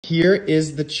Here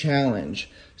is the challenge.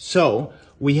 So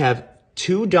we have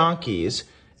 2 donkeys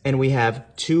and we have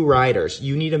 2 riders.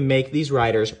 You need to make these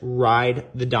riders ride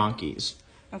the donkeys.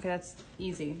 Okay, that's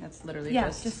easy. That's literally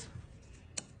just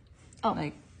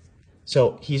like.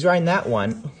 So he's riding that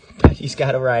one, but he's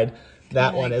got to ride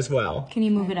that one as well. Can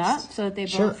you move it up so that they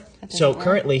both? Sure. So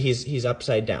currently he's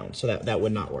upside down, so that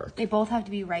would not work. They both have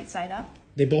to be right side up.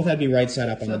 They both have to be right side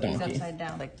up on the He's donkey. upside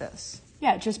down like this.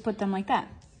 Yeah, just put them like that.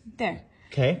 There.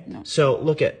 Okay. So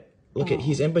look at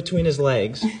he's in between his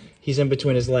legs. He's in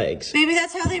between his legs. Maybe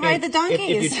that's how they ride the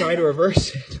donkeys. If you try to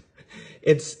reverse it,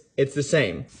 it's the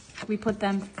same. We put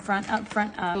them front up.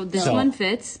 So this So- one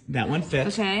fits. That one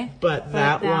fits. Okay. But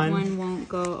that one won't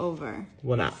go over.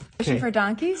 will not. Especially Okay. for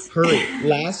donkeys. Hurry.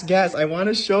 Last guess. I want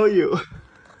to show you.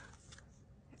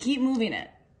 Keep moving it.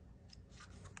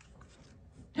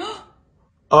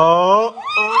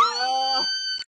 Oh.